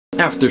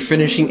After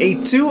finishing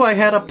 8-2, I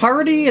had a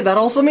party. That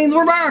also means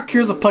we're back!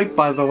 Here's a pipe,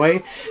 by the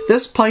way.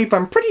 This pipe,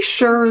 I'm pretty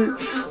sure,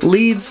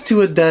 leads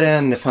to a dead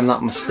end, if I'm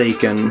not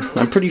mistaken.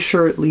 I'm pretty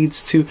sure it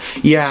leads to...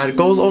 Yeah, it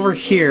goes over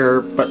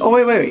here, but...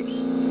 Oh, wait.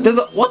 There's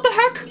a... What the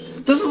heck?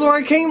 This is where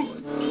I came...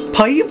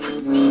 Pipe?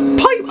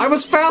 Pipe! I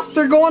was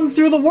faster going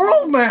through the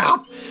world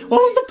map!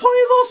 What was the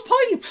point of those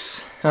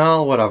pipes?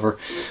 Oh, whatever.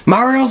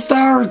 Mario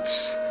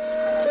starts!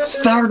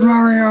 Start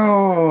Mario!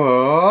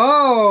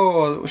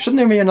 Oh! Shouldn't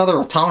there be another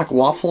atomic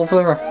waffle over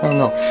there? I don't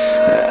know.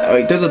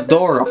 Wait, there's a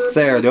door up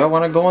there. Do I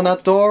want to go in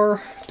that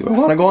door? Do I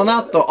want to go in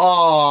that door?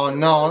 Oh,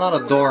 no, not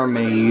a door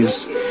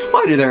maze.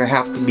 Why do there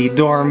have to be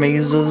door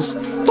mazes?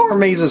 Door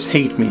mazes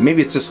hate me.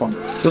 Maybe it's this one.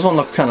 This one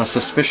looks kind of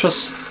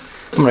suspicious.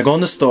 I'm gonna go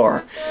in this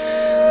door.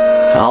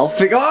 I'll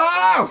figure...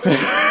 Oh!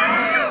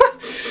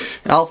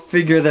 I'll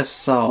figure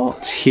this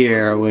out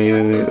here. Wait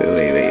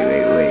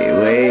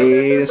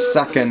a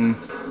second.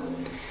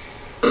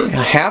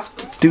 I have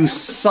to do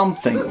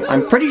something.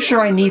 I'm pretty sure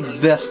I need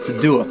this to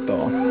do it,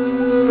 though.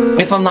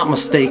 If I'm not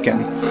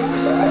mistaken.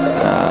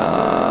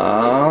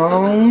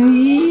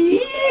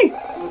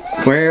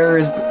 Where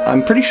is...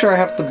 I'm pretty sure I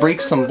have to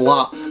break some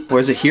block. Where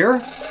is it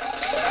here?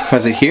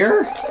 Is it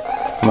here?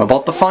 I'm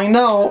about to find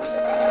out.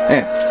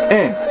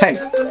 Hey,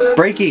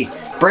 breaky!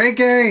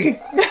 Breaky!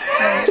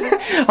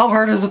 How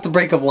hard is it to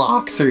break a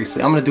block?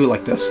 Seriously, I'm gonna do it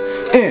like this.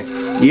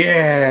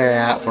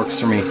 Yeah, that works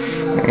for me.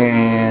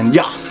 And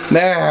yeah,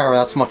 there,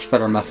 that's a much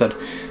better method.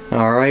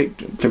 Alright,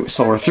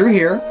 so we're through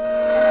here.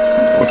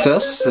 What's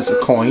this? It's a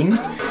coin.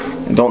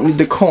 I don't need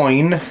the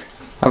coin.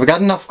 I've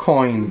got enough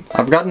coin.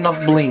 I've got enough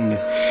bling.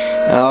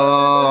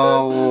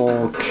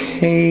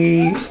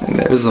 Okay,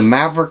 there's a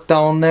maverick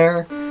down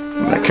there.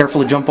 I'm gonna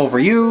carefully jump over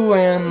you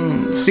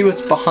and see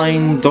what's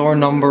behind door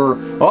number...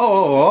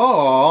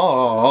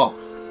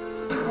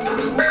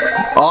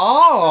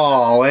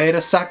 Oh, wait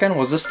a second.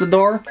 Was this the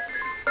door?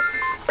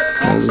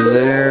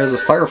 There's a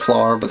fire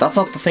flower, but that's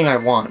not the thing I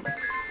want.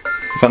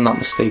 If I'm not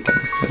mistaken.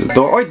 There's a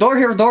door. Oh, door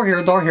here.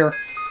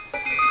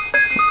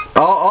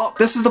 Oh,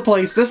 this is the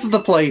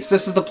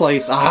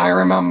place. I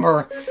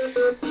remember.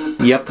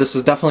 Yep, this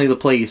is definitely the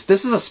place.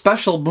 This is a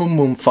special Boom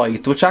Boom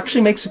fight, which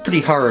actually makes it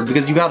pretty hard,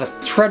 because you got a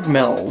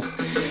treadmill.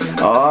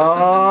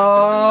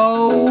 Oh,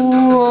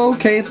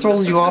 okay, it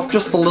throws you off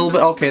just a little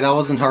bit. Okay, that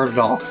wasn't hard at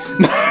all.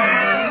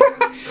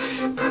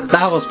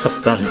 That was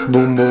pathetic,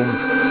 Boom Boom.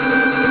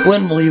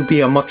 When will you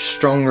be a much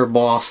stronger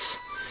boss?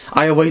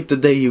 I await the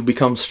day you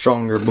become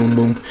stronger, Boom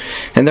Boom.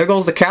 And there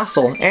goes the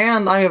castle,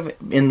 and I have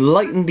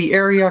enlightened the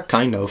area,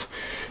 kind of.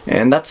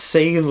 And that's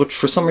saved, which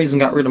for some reason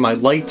got rid of my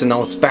light, and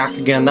now it's back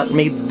again. That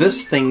made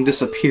this thing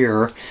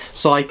disappear.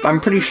 So I'm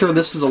pretty sure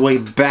this is a way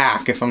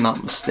back, if I'm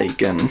not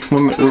mistaken.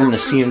 We're going to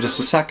see in just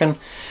a second.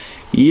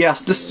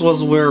 Yes, this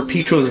was where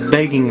Peach was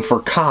begging for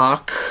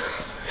cock.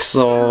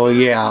 So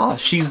yeah,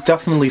 she's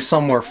definitely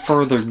somewhere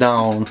further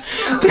down.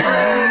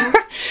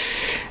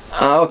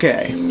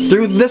 Okay,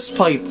 through this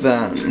pipe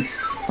then.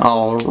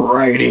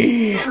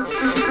 Alrighty.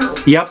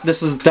 Yep,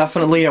 this is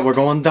definitely it. We're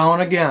going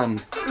down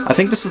again. I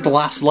think this is the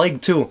last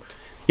leg too.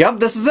 Yep,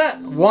 this is it.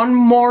 One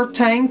more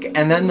tank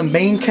and then the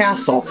main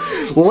castle.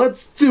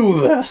 Let's do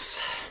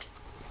this.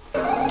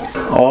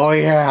 Oh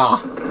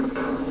yeah.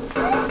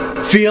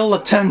 Feel the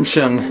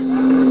tension.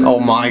 Oh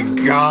my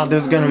god,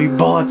 there's gonna be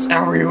bullets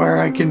everywhere,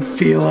 I can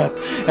feel it.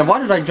 And why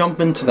did I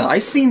jump into that? I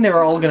seen they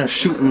were all gonna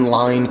shoot in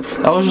line.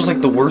 That was just like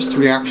the worst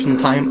reaction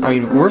time. I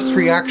mean, worst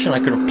reaction I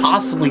could have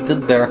possibly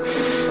did there.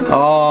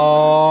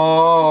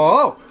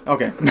 Oh,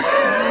 okay.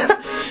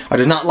 I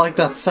did not like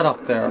that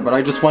setup there, but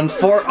I just went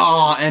for it.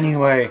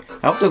 Anyway.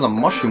 I hope there's a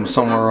mushroom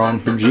somewhere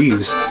around here,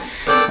 jeez.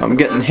 I'm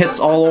getting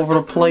hits all over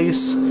the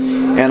place,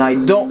 and I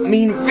don't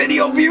mean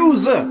video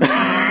views!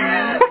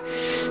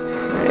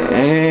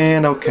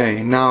 And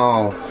okay,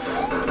 now,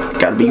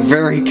 gotta be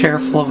very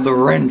careful of the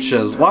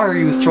wrenches. Why are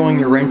you throwing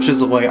your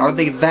wrenches away? Are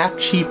they that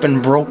cheap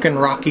and broken,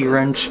 Rocky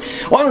Wrench?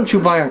 Why don't you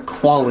buy a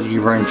quality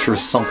wrench or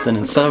something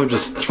instead of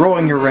just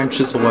throwing your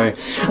wrenches away?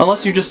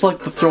 Unless you just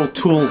like to throw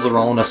tools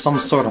around as some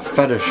sort of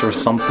fetish or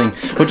something,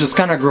 which is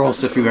kind of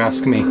gross if you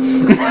ask me.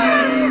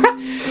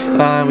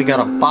 We got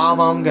a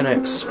bomb gonna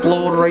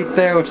explode right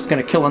there, which is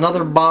gonna kill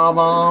another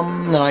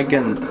bomb, and I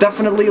can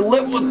definitely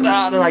live with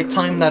that, and I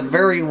timed that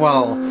very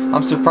well.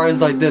 I'm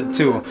surprised I did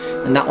too.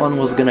 And that one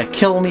was gonna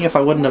kill me if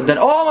I wouldn't have done.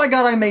 Oh my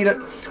god, I made it!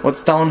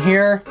 What's down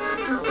here?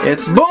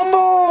 It's Boom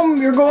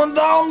Boom! You're going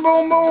down,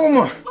 Boom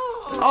Boom!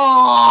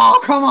 Oh,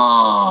 come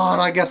on!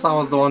 I guess I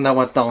was the one that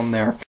went down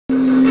there.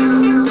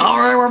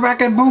 Alright, we're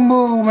back at Boom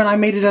Boom, and I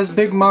made it as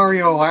Big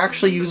Mario. I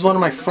actually used one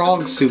of my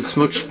frog suits,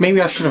 which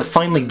maybe I should have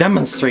finally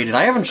demonstrated.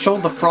 I haven't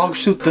showed the frog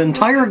suit the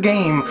entire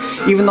game,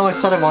 even though I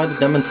said I wanted to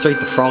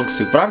demonstrate the frog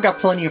suit. But I've got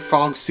plenty of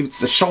frog suits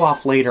to show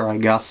off later, I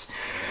guess.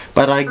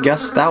 But I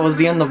guess that was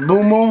the end of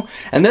Boom Boom,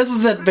 and this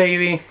is it,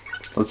 baby.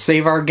 Let's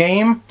save our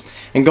game,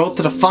 and go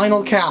to the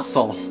final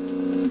castle.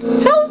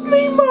 Help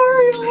me,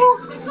 Mario!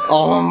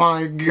 Oh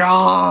my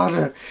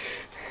god!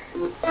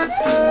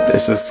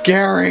 This is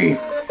scary.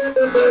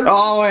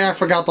 Oh wait, I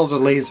forgot those are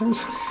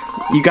lasers.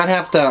 you gotta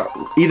have to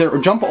either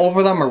jump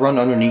over them or run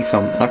underneath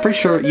them. And I'm pretty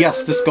sure,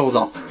 yes, this goes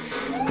up.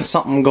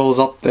 Something goes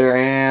up there,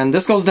 and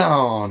this goes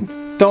down.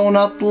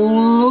 Donut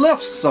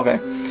lifts. Okay,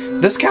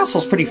 this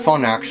castle's pretty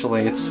fun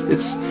actually. It's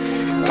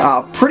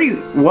pretty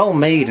well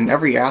made in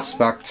every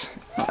aspect.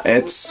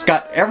 It's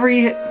got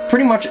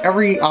pretty much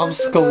every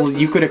obstacle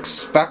you could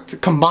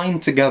expect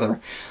combined together.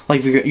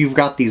 Like you've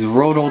got these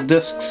roto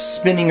discs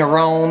spinning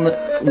around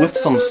with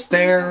some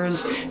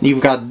stairs, and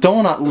you've got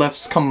donut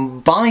lifts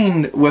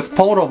combined with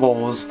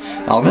potobos.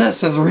 Now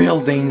this is real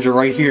danger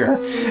right here.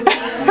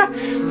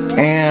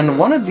 And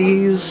one of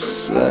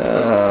these,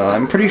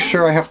 I'm pretty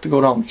sure I have to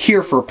go down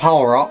here for a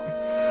power-up.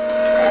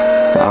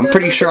 I'm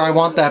pretty sure I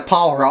want that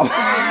power-up.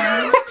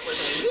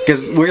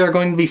 Because we are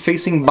going to be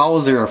facing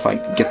Bowser if I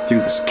get through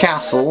this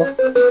castle.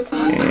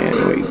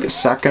 And wait a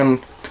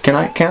second.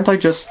 Can't I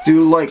just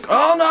do like...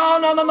 Oh no!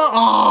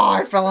 Oh,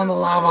 I fell in the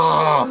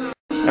lava!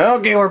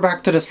 Okay, we're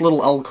back to this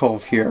little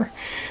alcove here.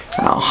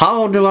 Now,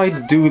 how do I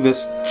do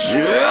this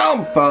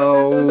jump?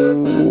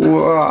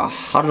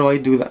 How do I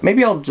do that?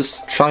 Maybe I'll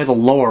just try the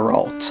lower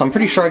route. I'm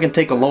pretty sure I can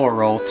take a lower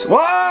route.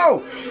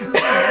 Whoa!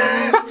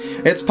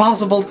 It's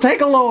possible to take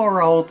a lower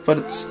route, but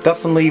it's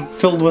definitely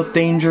filled with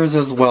dangers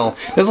as well.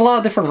 There's a lot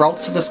of different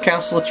routes to this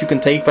castle that you can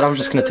take, but I was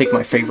just going to take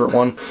my favorite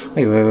one.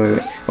 Wait.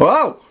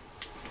 Whoa!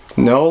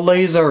 No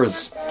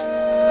lasers!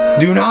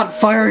 Do not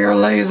fire your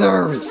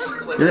lasers!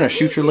 You're gonna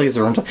shoot your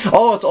laser into...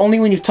 Oh, it's only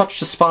when you touch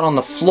the spot on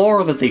the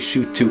floor that they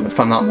shoot to, if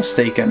I'm not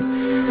mistaken.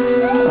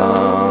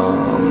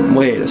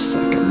 Wait a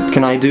second.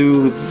 Can I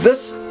do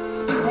this?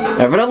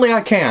 Evidently I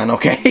can,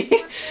 okay.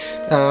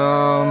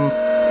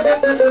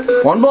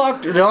 One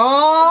block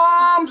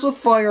jumps with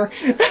fire.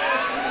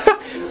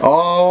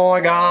 Oh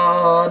my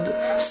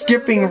god.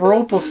 Skipping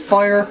rope with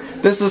fire.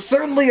 This is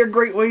certainly a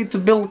great way to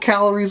build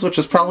calories, which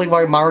is probably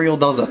why Mario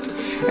does it.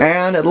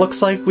 And it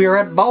looks like we are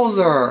at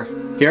Bowser.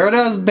 Here it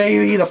is,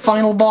 baby, the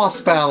final boss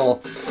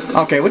battle.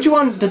 Okay, what you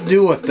want to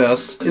do with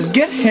this is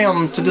get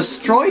him to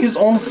destroy his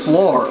own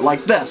floor,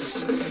 like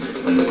this.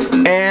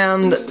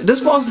 And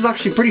this boss is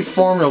actually pretty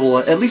formidable,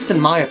 at least in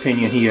my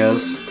opinion he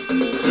is.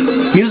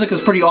 Music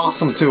is pretty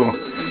awesome too.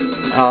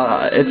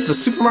 It's the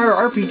Super Mario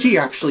RPG,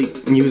 actually,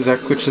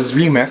 music, which is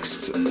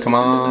remixed. Come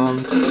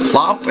on.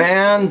 Flop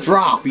and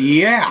drop,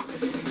 yeah!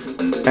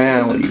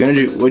 And what are you gonna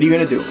do? What are you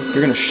gonna do?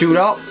 You're gonna shoot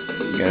up,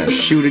 you're gonna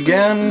shoot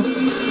again,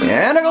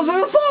 and it goes to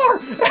the floor!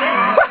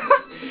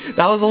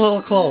 That was a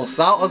little close.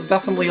 That was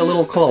definitely a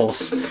little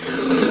close.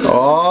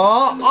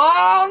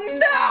 Oh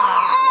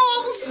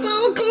no!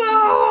 So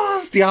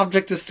close! The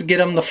object is to get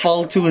him to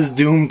fall to his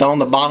doom down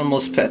the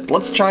bottomless pit.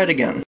 Let's try it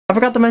again. I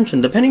forgot to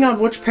mention, depending on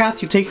which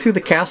path you take through the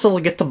castle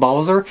to get to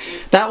Bowser,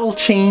 that will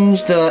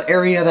change the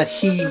area that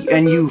he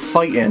and you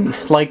fight in.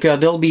 Like,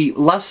 there'll be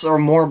less or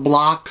more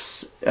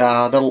blocks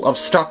that'll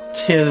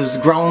obstruct his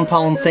ground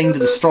pound thing to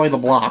destroy the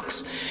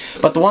blocks.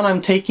 But the one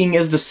I'm taking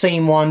is the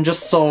same one,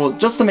 just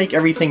to make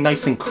everything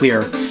nice and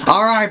clear.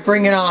 Alright,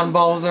 bring it on,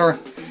 Bowser!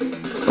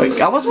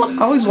 Wait, I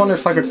always wonder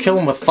if I could kill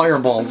him with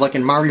fireballs, like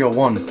in Mario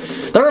 1.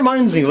 That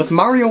reminds me, with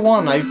Mario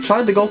 1, I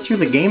tried to go through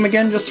the game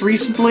again just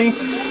recently,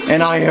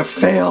 and I have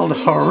failed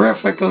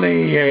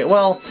horrifically.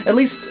 Well, at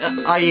least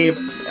I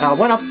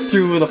went up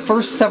through the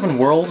first 7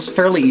 worlds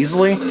fairly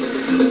easily,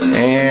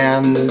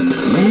 and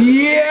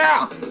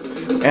yeah!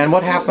 And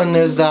what happened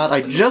is that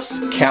I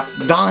just kept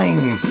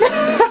dying.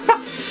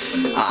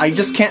 I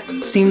just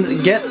can't seem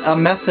to get a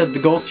method to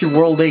go through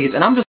World 8,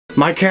 and I'm just...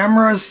 My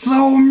camera is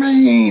so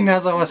mean!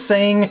 As I was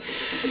saying,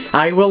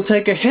 I will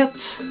take a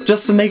hit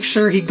just to make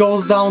sure he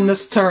goes down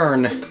this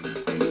turn.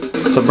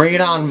 So bring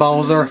it on,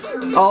 Bowser.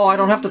 Oh, I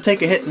don't have to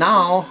take a hit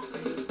now.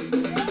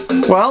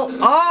 Well,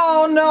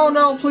 oh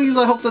no, please,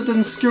 I hope that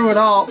didn't screw it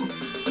up.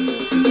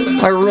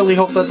 I really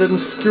hope that didn't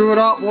screw it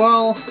up.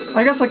 Well,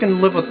 I guess I can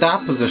live with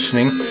that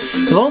positioning.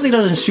 As long as he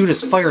doesn't shoot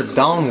his fire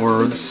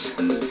downwards.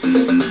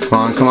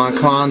 Come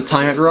on,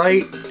 time it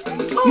right.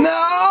 No,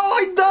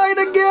 I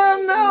died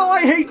again! No,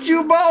 I hate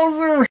you,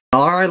 Bowser!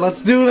 Alright,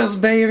 let's do this,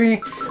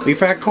 baby! We've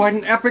had quite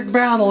an epic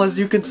battle, as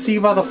you can see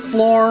by the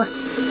floor.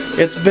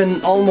 It's been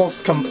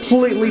almost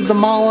completely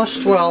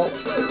demolished. Well,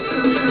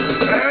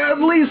 at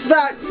least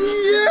that...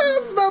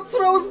 Yes! That's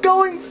what I was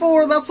going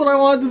for! That's what I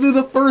wanted to do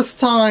the first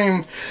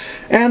time!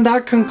 And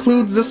that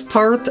concludes this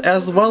part,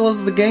 as well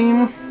as the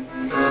game.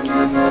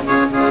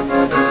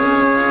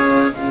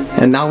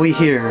 And now we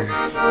hear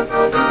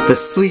the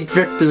sweet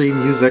victory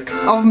music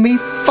of me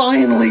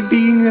finally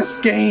beating this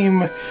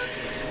game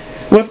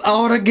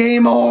without a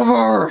game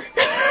over.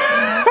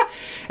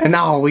 And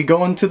now we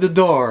go into the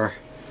door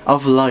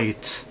of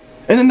light.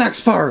 In the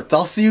next part,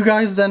 I'll see you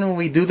guys then when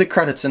we do the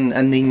credits and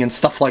ending and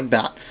stuff like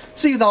that.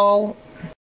 See you all.